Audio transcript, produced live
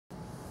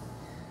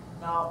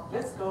Now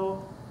let's go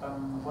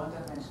one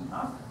dimension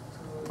up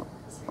to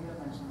the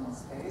three-dimensional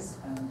space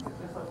and the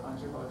Clifford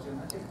algebra, or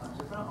geometric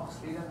algebra of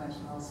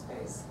three-dimensional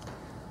space.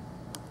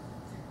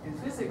 In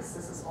physics,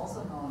 this is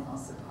also known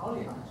as the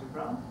Pauli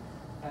algebra,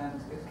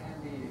 and it can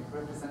be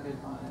represented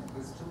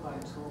with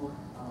 2x2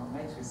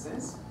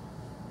 matrices.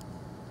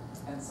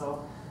 And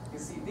so you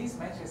see these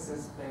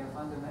matrices play a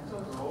fundamental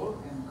role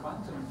in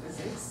quantum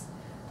physics.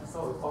 And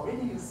so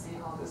already you see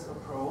how this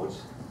approach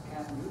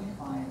can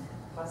unify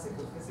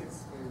classical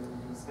physics with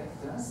use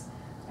vectors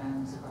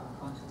and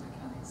quantum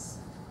mechanics.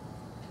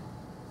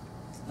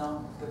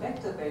 Now, the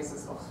vector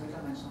basis of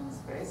three-dimensional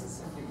space is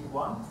simply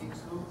E1,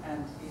 E2,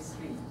 and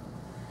E3.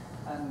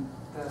 And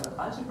the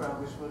algebra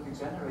which will be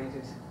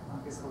generated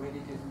is already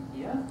given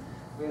here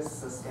with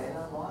the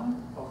scalar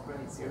 1 of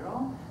grade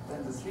 0,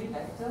 then the 3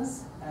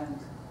 vectors, and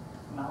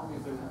now we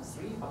will have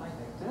 3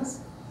 bivectors,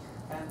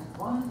 and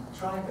 1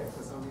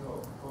 trivector, so we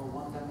go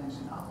 1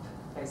 dimension up,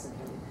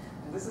 basically.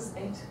 And this is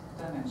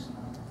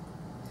 8-dimensional.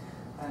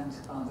 And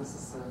this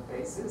is the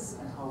basis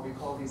and how we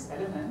call these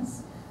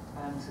elements.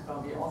 And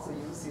we also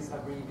use these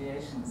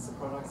abbreviations. The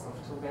products of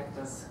 2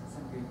 vectors,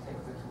 simply take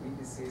the 2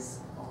 indices,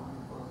 or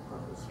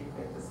the 3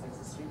 vectors take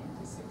the 3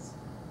 indices.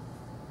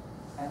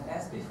 And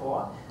as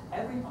before,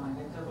 every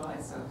bivector by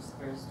itself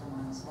squares to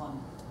 -1.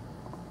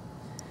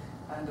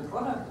 And the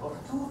product of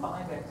 2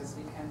 bivectors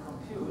we can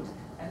compute,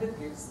 and it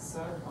gives the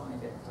third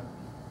bivector.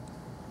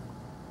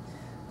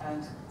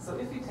 And so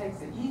if we take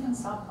the even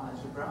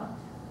subalgebra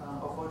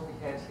of what we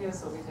had here,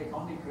 so we take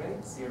only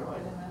grade 0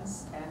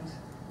 elements and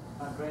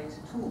grade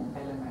 2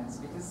 elements.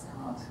 We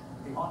discard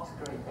the odd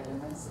grade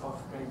elements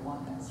of grade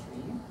 1 and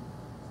 3.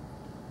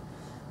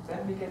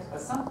 Then we get a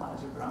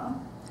subalgebra,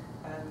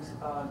 and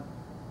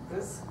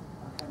this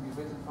can be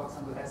written, for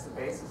example, as the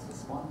basis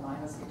is 1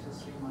 minus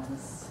E23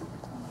 minus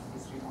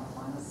E31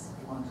 minus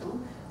E12.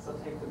 So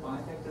take the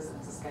bivectors and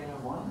the scalar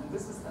 1, and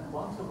this is then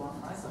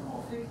one-to-one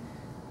isomorphic.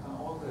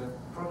 All the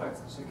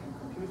products which you can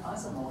compute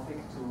isomorphic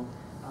to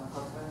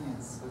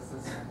quaternions with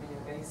this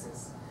familiar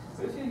basis.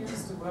 So if you're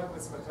used to work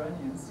with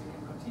quaternions, you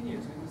can continue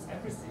to use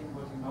everything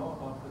what you know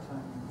about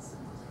quaternions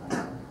in this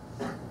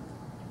framework.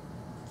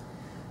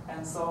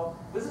 And so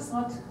this is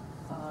not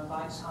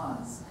by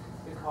chance,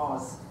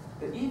 because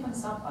the even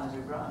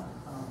subalgebra,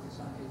 which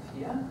I give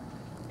here,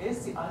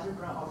 is the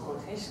algebra of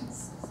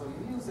rotations. So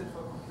you use it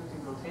for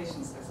computing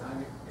rotations, as I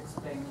will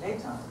explain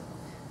later.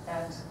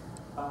 And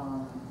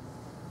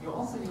you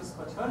also use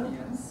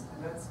quaternions,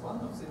 and that's one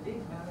of the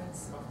big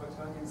merits of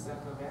quaternions. They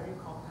have a very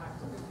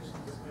compact and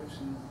efficient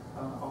description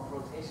of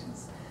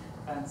rotations.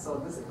 And so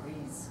this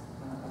agrees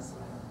as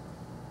well.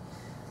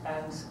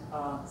 And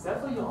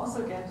therefore you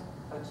also get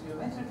a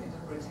geometric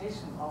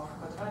interpretation of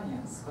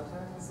quaternions.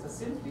 Quaternions are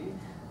simply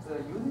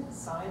the unit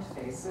side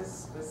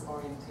faces with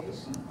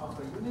orientation of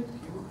a unit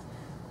cube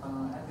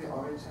at the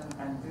origin,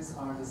 and these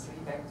are the 3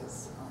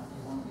 vectors,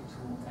 E1, E2,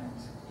 and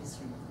E3.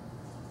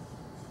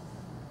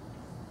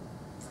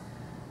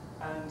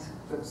 And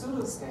the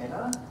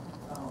pseudoscalar,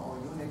 or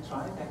unit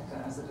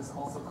trivector as it is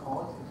also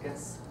called, it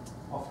gets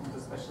often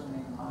the special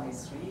name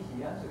I3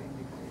 here to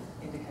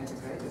indicate the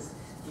grade is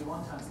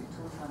E1 times E2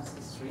 times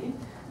E3,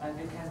 and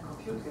we can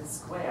compute its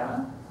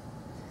square,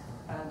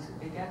 and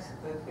we get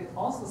that it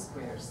also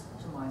squares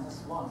to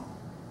 -1.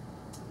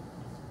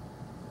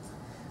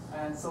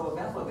 And so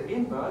therefore the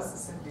inverse is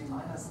simply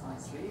minus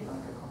I3,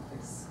 like a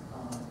complex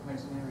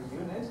imaginary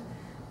unit,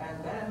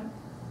 and then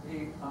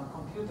we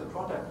compute the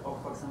product of,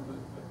 for example,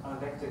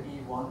 vector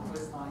E1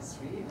 with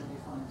I3, and we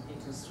find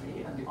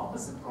E23, and the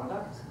opposite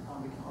product,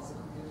 we can also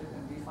compute it,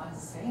 and we find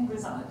the same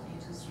result,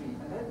 E23.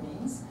 And that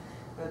means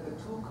that the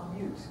 2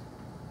 commute.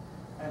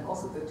 And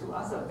also the 2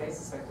 other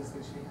basis vectors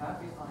which we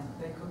have, we find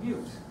they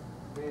commute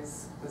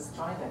with this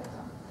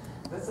trivector.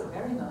 That's a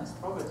very nice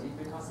property,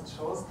 because it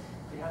shows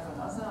we have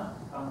another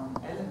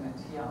element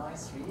here,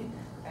 I3,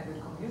 and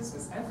it commutes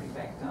with every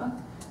vector.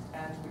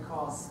 And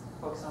because,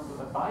 for example,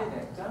 a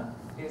bivector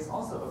is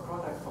also a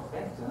product of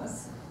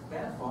vectors,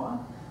 therefore,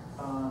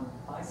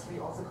 I3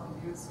 also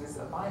commutes with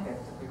a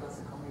bivector, because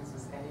it commutes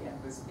with A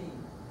and with B.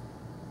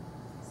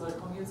 So it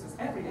commutes with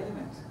every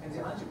element in the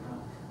algebra,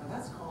 and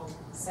that's called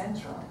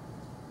centra.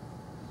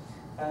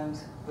 And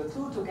the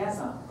 2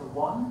 together, the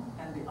 1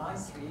 and the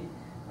I3,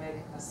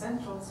 make a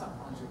central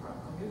subalgebra,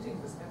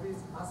 commuting with every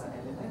other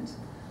element,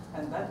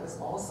 and that is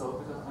also,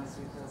 because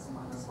I3 tells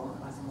 -1,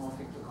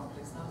 isomorphic to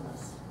complex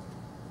numbers.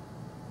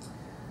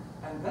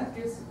 And that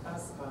gives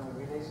us a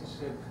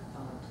relationship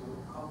to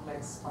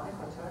complex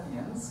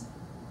biquaternions.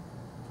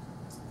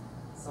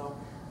 So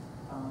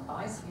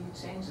I3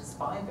 changes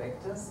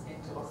bivectors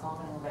into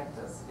orthogonal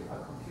vectors. If I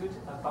compute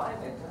a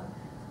bivector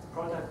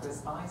product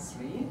with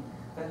I3,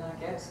 then I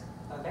get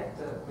a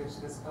vector which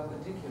is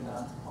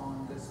perpendicular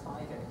on this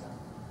bivector.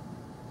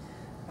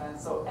 And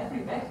so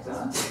every vector,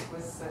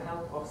 with the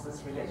help of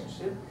this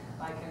relationship,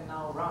 I can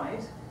now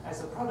write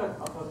as a product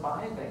of a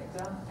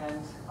bivector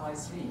and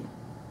I3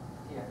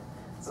 here.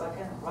 So I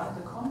can write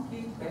the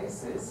complete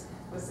basis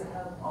with the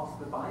help of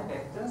the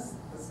bivectors,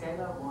 the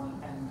scalar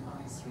 1 and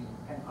I3.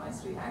 And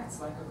I3 acts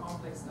like a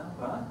complex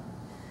number,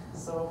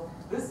 So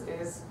this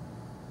is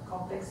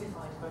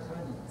complexified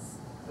quaternions.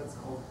 That's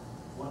called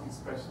one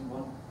expression,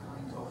 one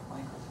kind of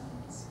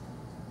biquaternions.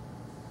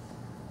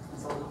 And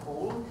so the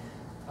whole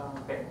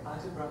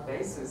algebra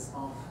basis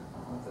of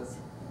this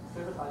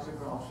Clifford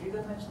algebra of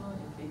three-dimensional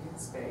Euclidean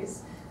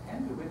space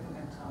can be written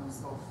in terms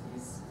of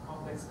these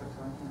complex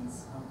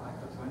quaternions,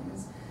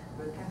 biquaternions,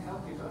 that can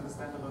help you to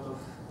understand a lot of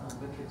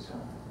literature.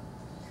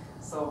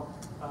 So,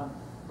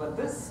 but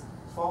this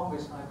form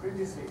which I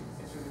previously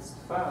introduced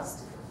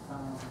first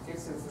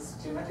gives you this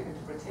geometric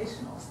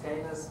interpretation of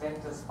scalars,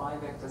 vectors,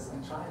 bivectors,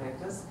 and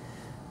trivectors,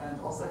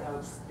 and also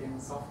helps in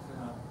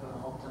software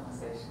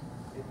optimization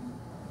in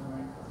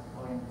numerical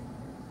or in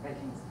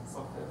making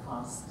software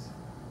fast.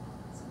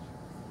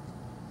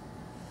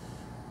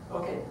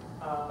 Okay,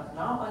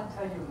 now I'll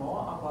tell you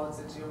more about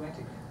the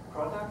geometric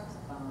product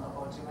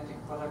or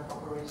geometric product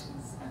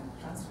operations and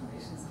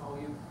transformations, how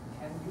you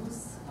can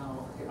use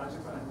now the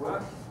algebra and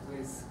work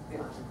with the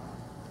algebra.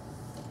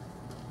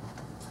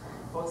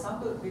 For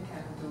example, we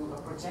can do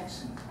a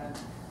projection, and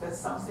that's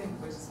something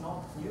which is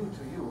not new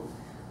to you,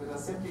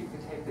 because simply we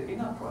take the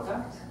inner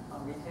product,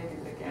 and we take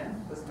it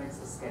again, this makes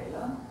a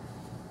scalar,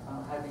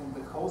 having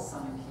the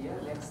cosine here,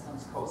 length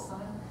times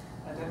cosine,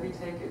 and then we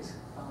take it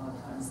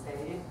times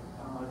a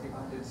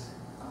divided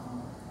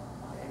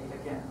by a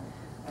again.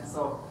 And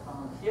so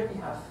here we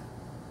have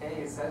a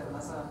itself,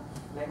 another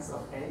length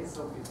of a,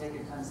 so we take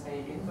it times a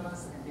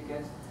inverse, and we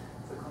get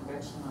the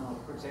conventional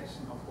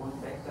projection of one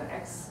vector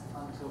x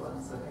onto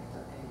another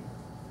vector a.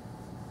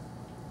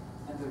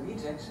 And the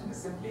rejection is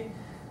simply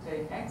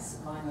take x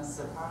minus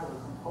the parallel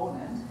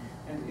component,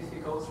 and if we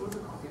go through the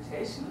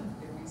computation,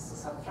 it means to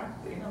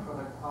subtract the inner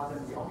product part,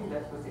 and we're only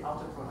left with the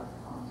outer product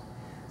part.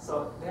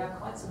 So they are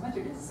quite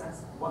symmetric in the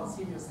sense, once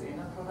you use the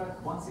inner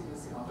product, once you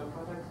use the outer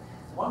product,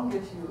 one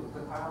gives you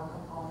the parallel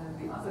component,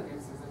 the other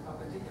gives you the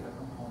perpendicular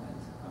component.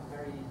 A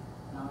very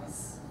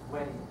nice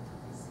way,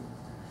 you see.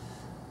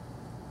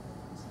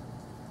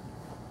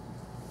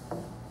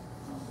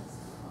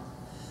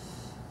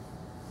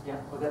 Yeah,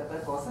 well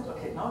that was it.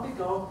 Okay, now we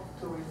go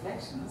to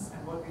reflections,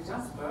 and what we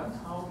just learned,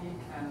 how we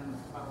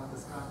can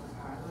describe the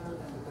parallel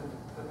and the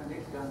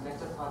perpendicular and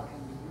vector part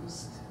can be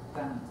used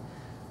then.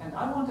 And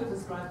I want to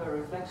describe a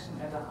reflection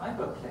at a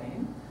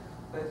hyperplane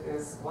that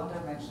is one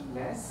dimension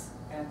less,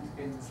 and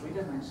in 3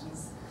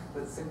 dimensions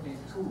that's simply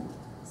 2.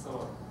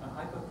 So a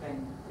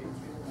hyperplane in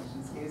 3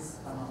 dimensions is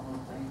a normal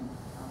plane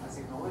as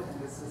you know it,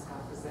 and this is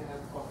described with the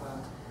help of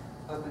a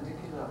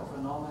perpendicular of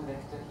a normal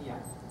vector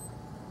here.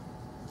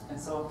 And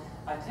so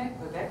I take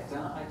the vector,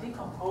 I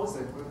decompose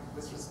it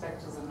with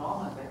respect to the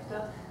normal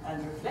vector,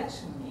 and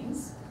reflection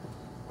means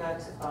that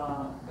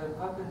the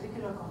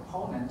perpendicular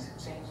component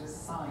changes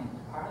sign. The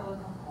parallel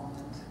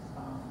component,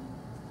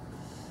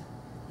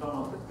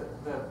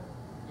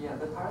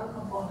 the parallel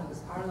component is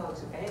parallel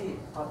to A,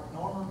 but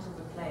normal to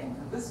the plane,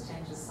 and this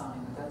changes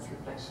sign, and that's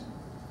reflection.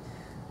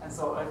 And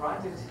so I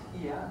write it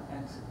here,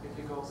 and if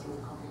you go through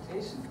the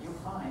computation, you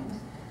find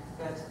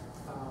that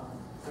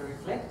the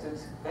reflected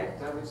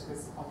vector, which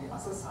is on the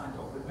other side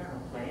of the mirror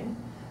plane,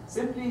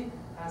 simply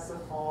has the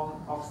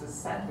form of the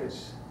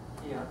sandwich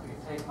here. We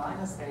take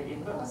minus A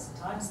inverse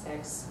times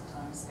x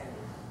times A.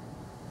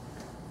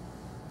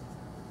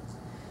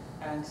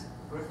 And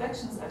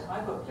reflections at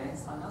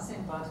hyperplanes are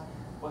nothing but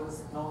what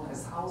is known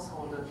as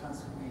householder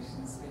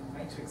transformations in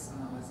matrix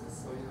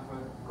analysis. So you have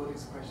a good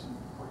expression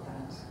for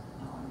that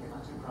now in the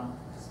algebra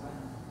as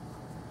well.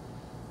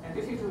 And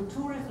if you do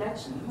 2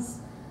 reflections,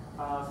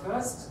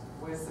 first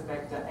with the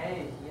vector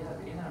A here,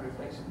 the inner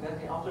reflection, then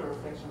the outer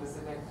reflection with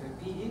the vector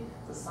B,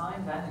 the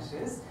sign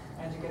vanishes,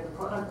 and you get the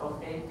product of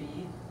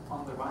AB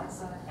on the right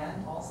side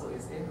and also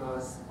its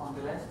inverse on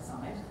the left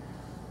side.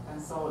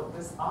 And so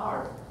this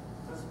R,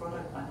 this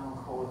product I now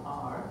call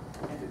R,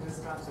 and it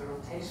describes a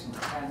rotation.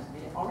 And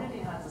we already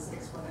had this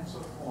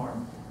exponential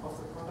form of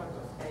the product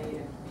of A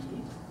and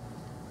B,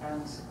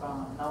 and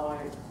now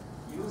I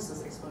use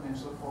this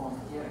exponential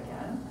form here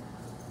again.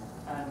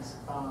 And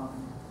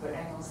the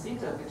angle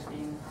theta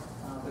between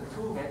the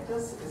 2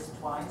 vectors is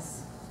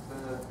twice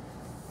the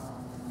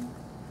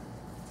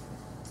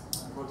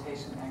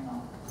rotation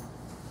angle.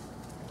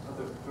 So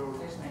the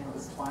rotation angle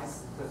is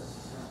twice the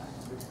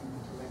angle between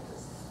the 2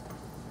 vectors.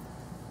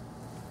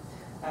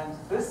 And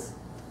this,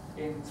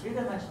 in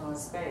 3-dimensional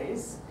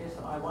space, if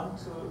I want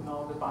to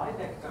know the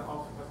bivector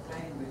of a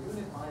plane, the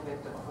unit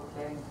bivector of a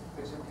plane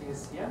which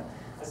appears here,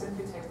 I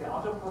simply take the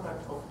outer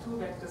product of 2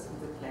 vectors in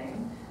the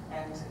plane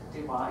and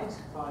divide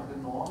by the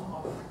norm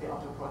of the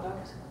outer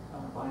product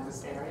by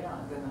this area,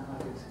 and then I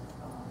have it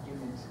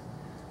unit.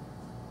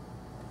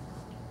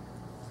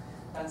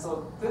 And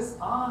so this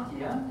R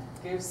here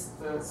gives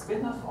the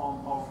spinor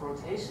form of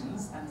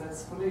rotations, and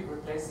that's fully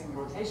replacing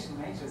rotation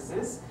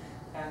matrices,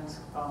 and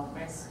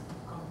makes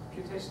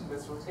computation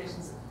with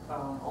rotations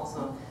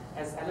also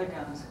as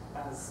elegant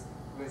as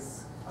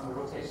with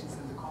rotations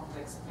in the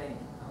complex plane.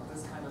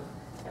 This kind of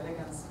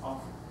elegance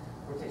of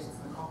rotations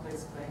in the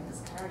complex plane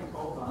is carried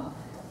over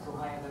to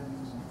higher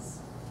dimensions.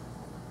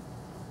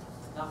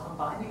 Now,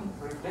 combining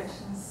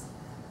reflections,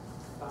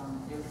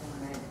 you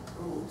can make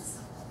groups.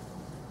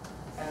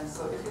 And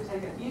so if you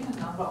take an even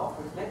number of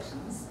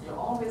reflections, you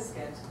always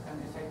get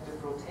an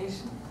effective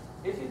rotation.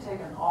 If you take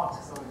an odd,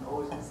 so an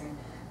old missing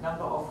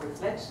number of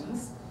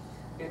reflections,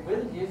 it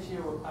will give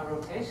you a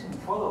rotation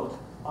followed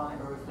by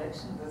a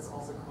reflection that's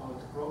also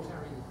called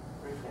rotary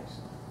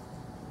reflection.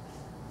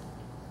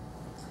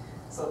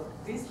 So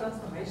these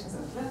transformations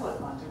in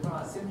Clifford algebra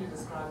are simply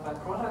described by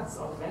products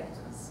of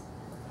vectors,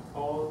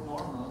 all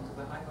normal to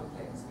the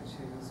hyperplanes which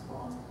you use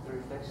for the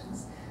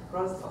reflections.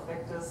 Products of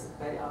vectors,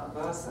 they are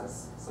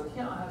versors. So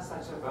here I have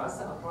such a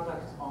versor, a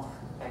product of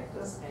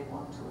vectors,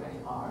 A1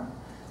 to AR,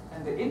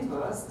 and the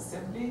inverse is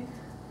simply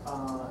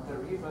the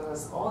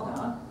reverse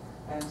order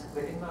and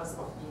the inverse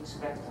of each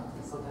vector.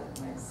 So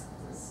that makes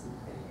this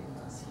A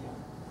inverse here.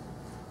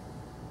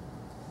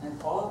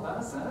 And all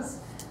versors,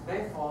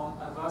 they form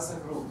a versor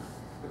group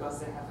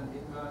because they have an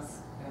inverse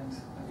and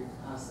you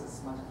have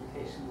this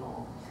multiplication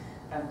law.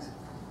 And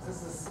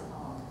this is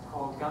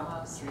called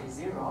gamma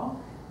 3,0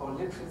 or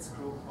Lipschitz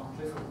group or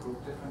Clifford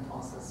group. Different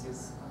authors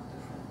use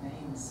different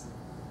names.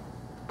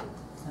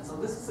 And so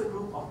this is a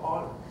group of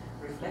all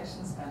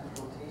reflections and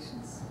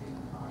rotations in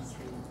R3.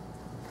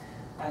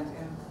 And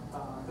in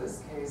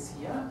this case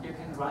here, you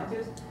can write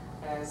it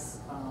as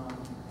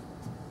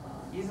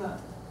either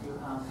you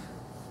have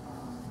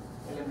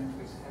element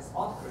which has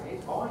odd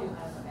grade, or you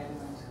have an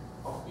element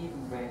of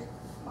even grade.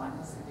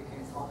 Minus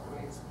indicates odd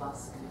grades,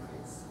 plus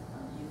indicates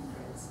even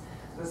grades.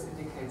 This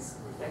indicates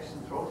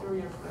reflections,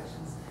 rotary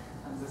reflections,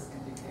 and this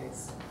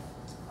indicates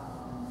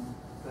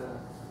the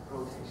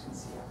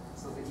rotations here.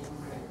 So the even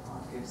grade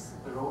part gives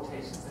the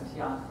rotations, and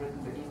here I've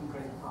written the even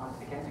grade part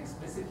again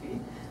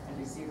explicitly, and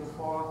you see the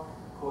 4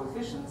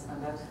 coefficients,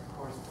 and that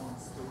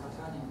corresponds to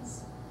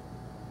quaternions.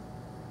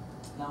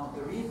 Now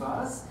the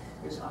reverse,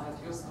 which I have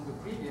used on the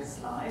previous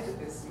slide,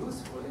 is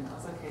useful in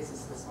other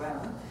cases as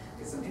well.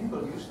 It's an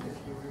involution if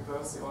you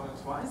reverse the order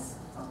twice,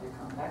 and you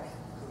come back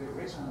to the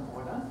original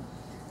order.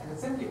 And it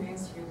simply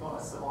means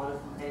reverse the order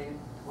from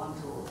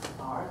A1 to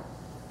R,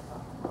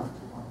 from R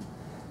to 1.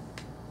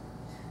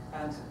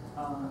 And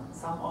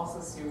some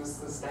authors use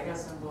the stagger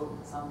symbol,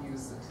 some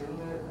use the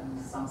tilde,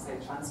 and some say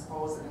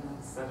transpose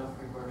instead of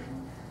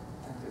reversion,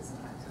 and it's an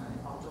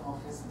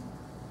automorphism.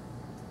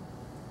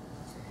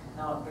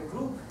 Now, the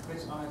group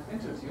which I've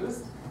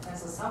introduced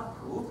has a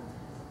subgroup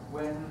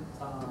when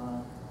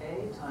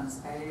A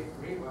times A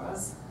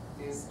reverse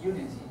is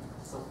unity,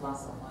 so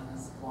plus or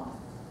minus 1.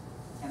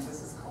 And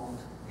this is called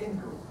pin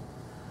group.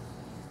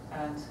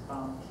 And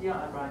here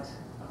I write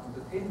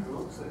the pin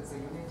group, so it's a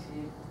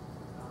unity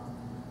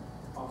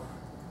of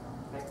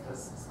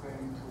vectors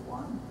squaring to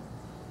 1.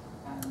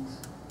 And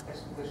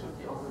actually there should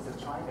be also the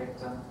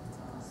trivector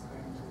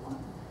squaring to 1.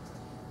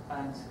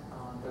 And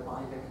the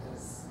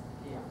bivectors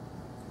here.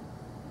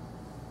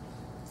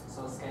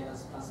 So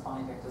scalars plus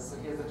bivectors. So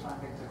here the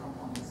trivector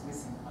component is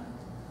missing. I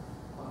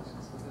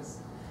apologize for this.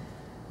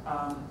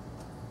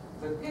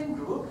 The pin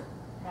group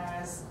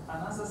has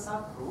another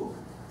subgroup,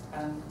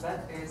 and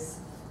that is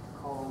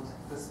called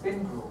the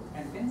spin group.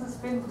 And in the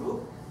spin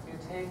group, you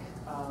take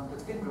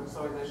the pin group,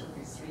 sorry, there should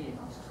be 3,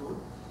 not 2,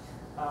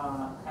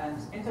 and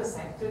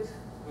intersect it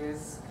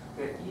with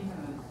the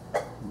even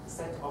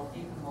set of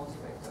even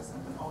multivectors,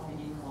 and then only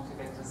even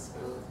multivectors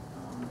will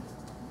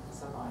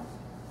survive.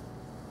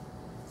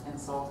 And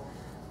so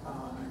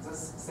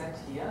this set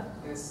here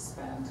is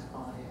spanned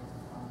by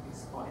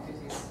these 4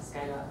 entities,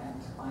 scalar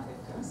and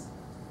bivectors.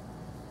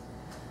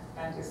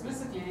 And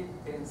explicitly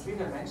in 3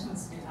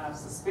 dimensions we have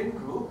the spin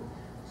group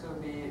to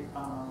be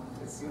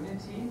its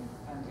unity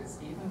and it's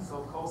even,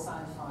 so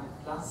cosine phi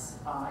plus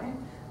I.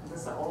 And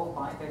these are all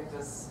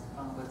bivectors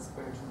that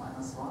square to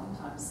minus 1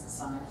 times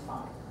sine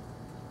phi.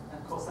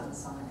 And cosine and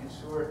sine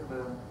ensure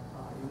the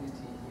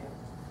unity here.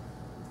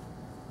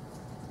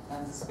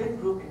 And the spin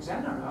group in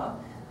general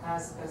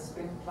has a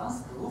spin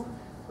plus group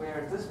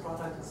where this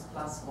product is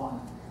plus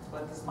 1.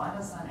 But this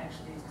minus sign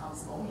actually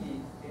comes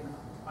only in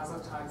other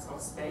types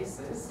of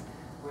spaces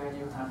where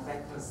you have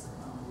vectors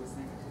with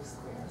negative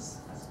squares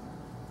as well.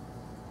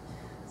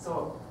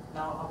 So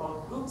now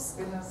about groups,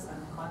 spinors, and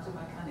quantum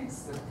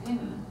mechanics. The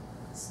pin,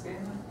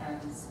 spin,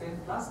 and spin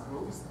plus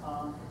groups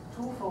are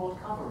twofold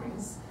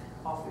coverings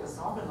of the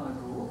orthogonal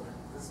group,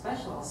 the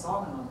special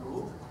orthogonal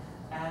group,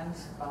 and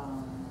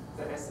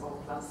the SO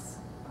plus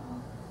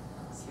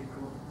sleep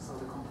group, so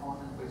the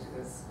component which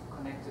is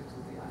connected to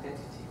the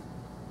identity.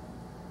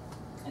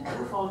 And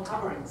twofold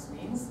coverings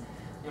means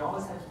you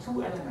always have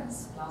 2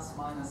 elements, plus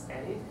minus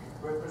A,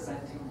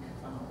 representing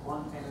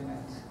 1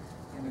 element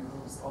in the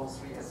groups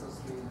O3,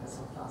 SO3, and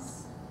SO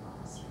plus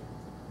 3.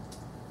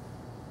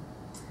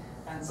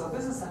 And so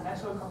this is a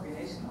natural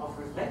combination of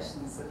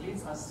reflections that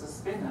leads us to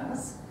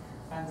spinors,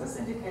 and this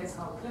indicates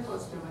how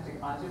Clifford's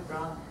geometric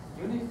algebra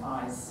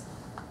unifies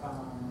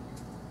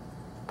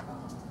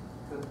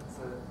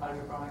the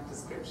algebraic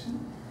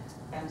description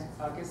and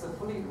gives a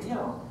fully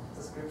real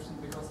description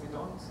because we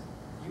don't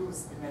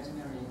use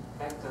imaginary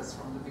vectors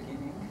from the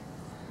beginning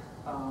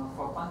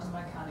for quantum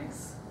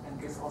mechanics, and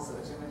gives also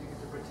a geometric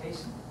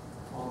interpretation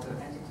of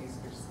the entities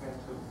which square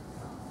to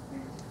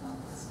negative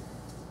numbers.